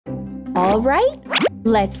All right,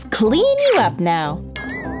 let's clean you up now.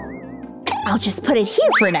 I'll just put it here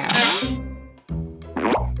for now.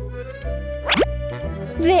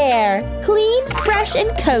 There, clean, fresh, and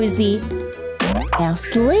cozy. Now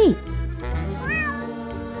sleep.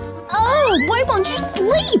 Oh, why won't you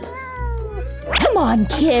sleep? Come on,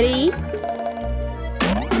 kitty.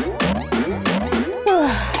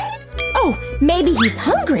 Oh, maybe he's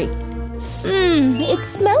hungry. It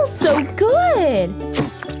smells so good.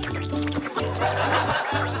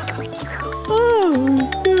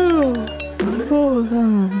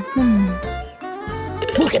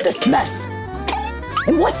 Look at this mess.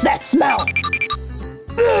 And what's that smell?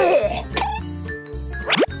 Ugh.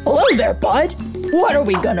 Hello there, bud. What are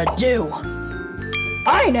we gonna do?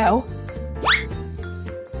 I know.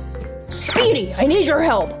 Speedy, I need your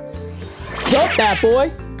help. Sup, bad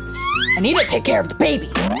boy? I need to take care of the baby.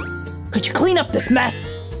 Could you clean up this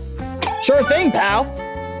mess? Sure thing, pal.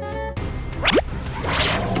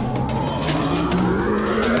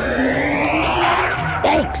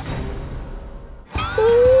 Thanks.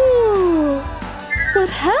 Ooh, what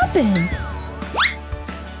happened?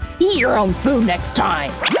 Eat your own food next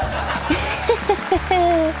time.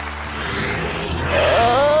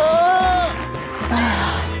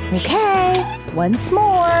 Okay, once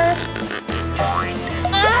more.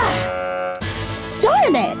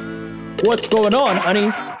 Darn it! What's going on,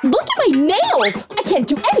 honey? Look at my nails! I can't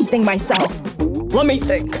do anything myself. Let me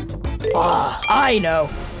think. I know.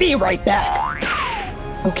 Be right back.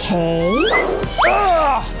 Okay.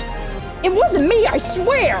 It wasn't me, I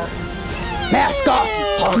swear! Mask off, you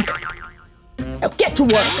punk! Now get to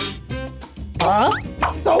work! Huh?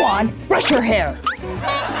 Go on, brush your hair!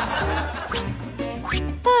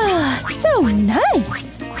 So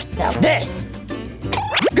nice! Now this!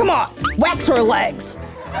 Come on, wax her legs!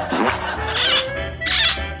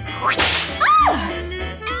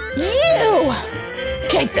 You!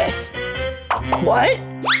 Take this! What?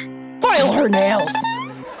 File her nails!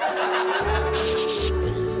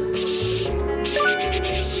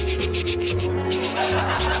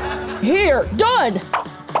 Here, done!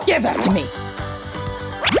 Give that to me!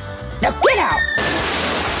 Now get out!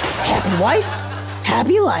 Happy wife,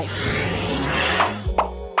 happy life.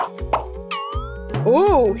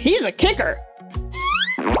 Ooh, he's a kicker!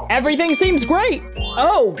 Everything seems great!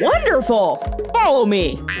 Oh, wonderful! Follow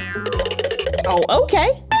me! Oh,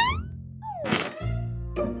 okay.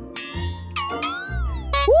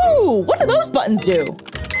 Ooh, what do those buttons do?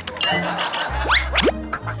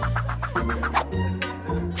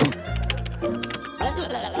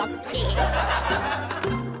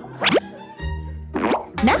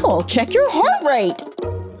 Now I'll check your heart rate.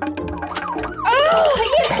 Oh,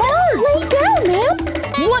 it hurt! Lay down, ma'am.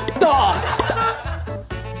 What the?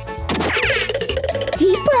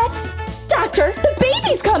 Deep breaths. Doctor, the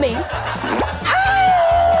baby's coming.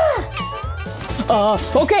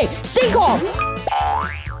 Okay, stay calm.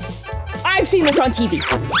 I've seen this on TV.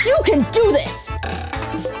 You can do this.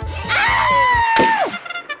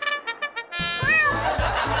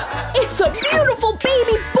 It's a beautiful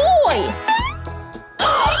baby boy.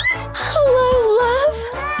 Hello, love.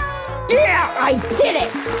 Yeah, I did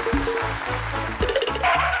it!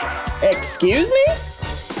 Excuse me?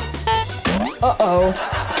 Uh-oh.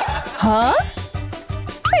 Huh?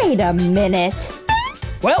 Wait a minute.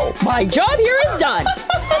 Well, my job here is done.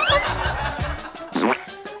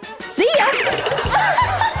 See ya!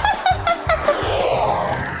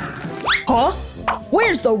 Huh?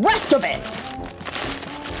 Where's the rest of it?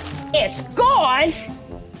 It's gone!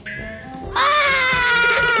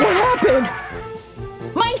 What happened?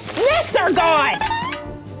 My snacks are gone!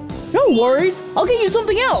 No worries, I'll get you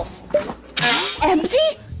something else.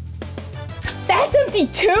 Empty? That's empty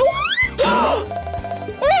too?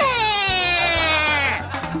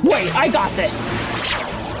 Wait, I got this.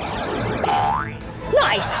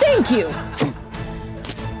 Nice, thank you.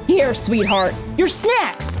 Here, sweetheart, your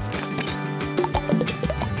snacks.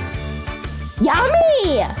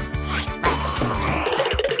 Yummy!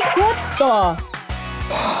 What the?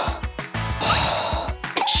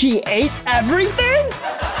 She ate everything?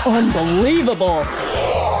 Unbelievable.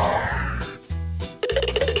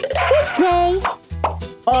 Good day.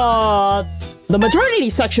 The maternity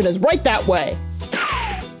section is right that way.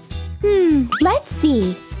 Let's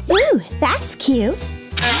see. Ooh, that's cute.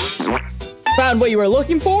 Found what you were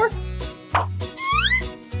looking for?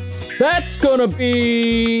 That's gonna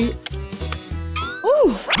be...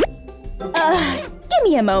 Ooh. Give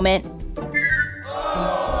me a moment.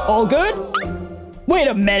 all good? Wait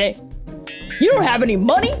a minute. You don't have any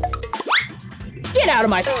money? Get out of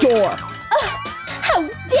my store! How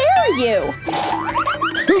dare you!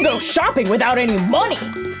 Who goes shopping without any money?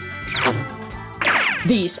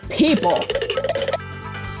 These people!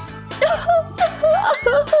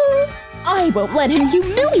 I won't let him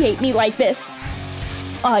humiliate me like this!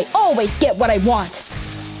 I always get what I want!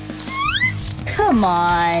 Come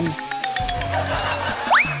on!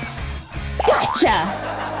 Gotcha!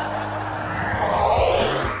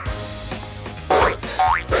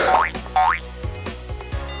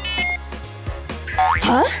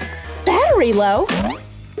 Huh? Battery low?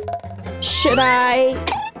 Should I…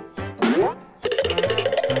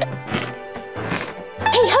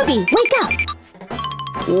 Hey, hubby, wake up!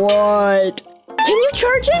 What? Can you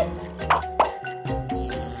charge it?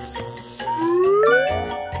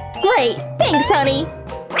 Great! Thanks, honey!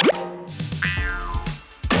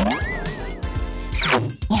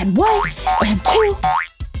 And 1, and 2…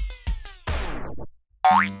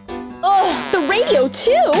 Ugh, the radio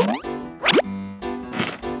too?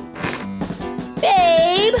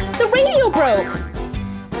 Babe, the radio broke!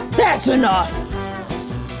 That's enough!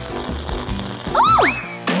 Oh!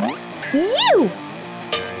 You!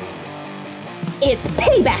 It's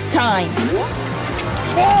payback time!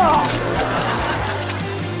 Ah!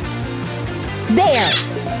 There!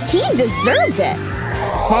 He deserved it!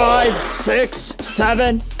 5, 6,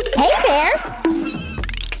 7… Hey there!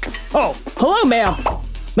 Oh, hello, ma'am!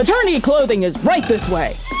 Maternity clothing is right this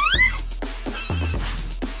way!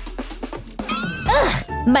 Ugh!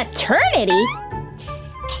 Maternity?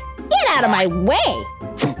 Get out of my way!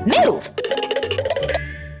 Move!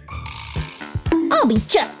 I'll be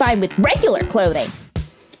just fine with regular clothing.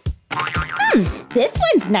 This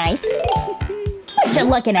one's nice. What you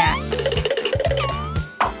looking at?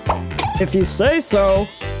 If you say so.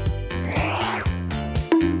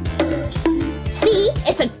 See?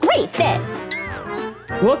 It's a great fit!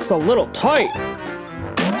 Looks a little tight.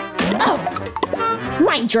 Oh!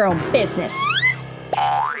 Mind your own business!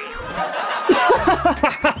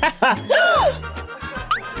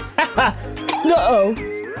 Uh-oh.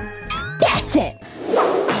 That's it!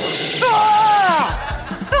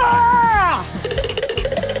 Ah! Ah!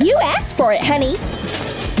 You asked for it, honey!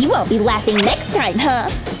 You won't be laughing next time, huh?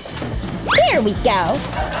 There we go!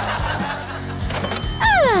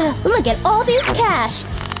 Ah! Look at all this cash!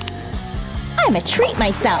 I'ma treat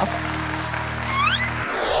myself!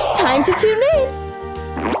 Time to tune in!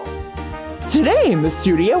 Today in the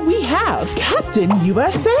studio we have Captain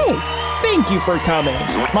USA. Thank you for coming.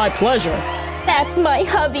 My pleasure. That's my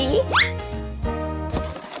hubby!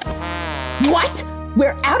 What?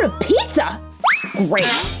 We're out of pizza?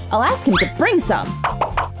 Great! I'll ask him to bring some.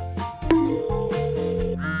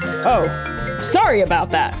 Oh, sorry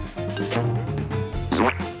about that.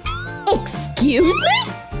 Excuse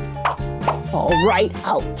me? All right,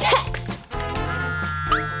 I'll text.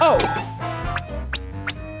 Oh,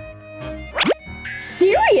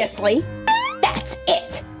 Seriously? That's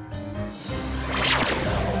it!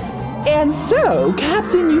 And so,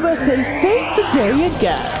 Captain USA saved the day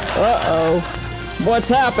again. uh-oh. What's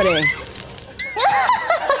happening?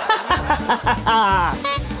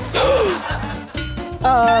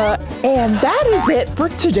 And that is it for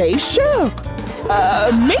today's show.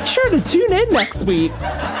 Make sure to tune in next week.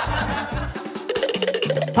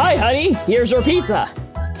 Hi, honey. Here's your pizza.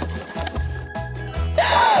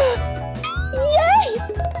 Yay!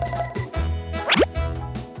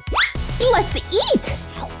 Let's eat!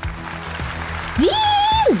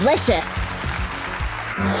 Delicious!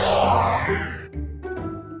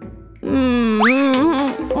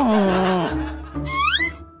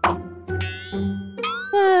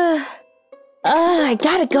 I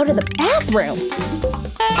gotta go to the bathroom.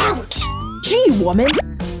 Ouch! Gee, woman.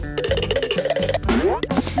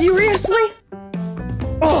 Seriously?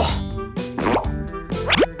 Ugh.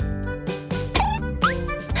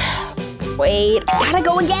 Wait, I gotta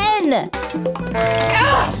go again!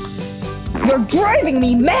 Ah! You're driving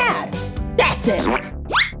me mad! That's it!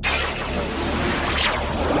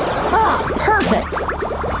 Ah, perfect!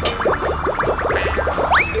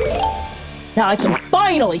 Now I can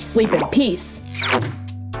finally sleep in peace.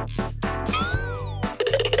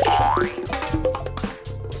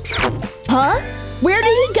 Huh? Where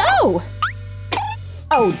did he go?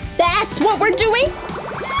 Oh, that's what we're doing?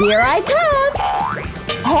 Here I come!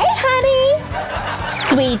 Hey, honey!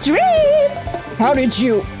 Sweet dreams! How did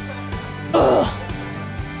you… Ugh.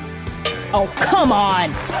 Oh, come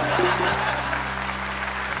on!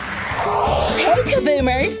 Hey,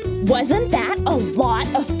 Kaboomers! Wasn't that a lot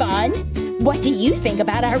of fun? What do you think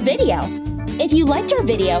about our video? If you liked our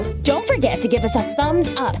video, don't forget to give us a thumbs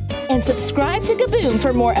up and subscribe to Kaboom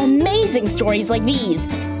for more amazing stories like these.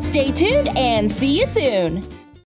 Stay tuned and see you soon!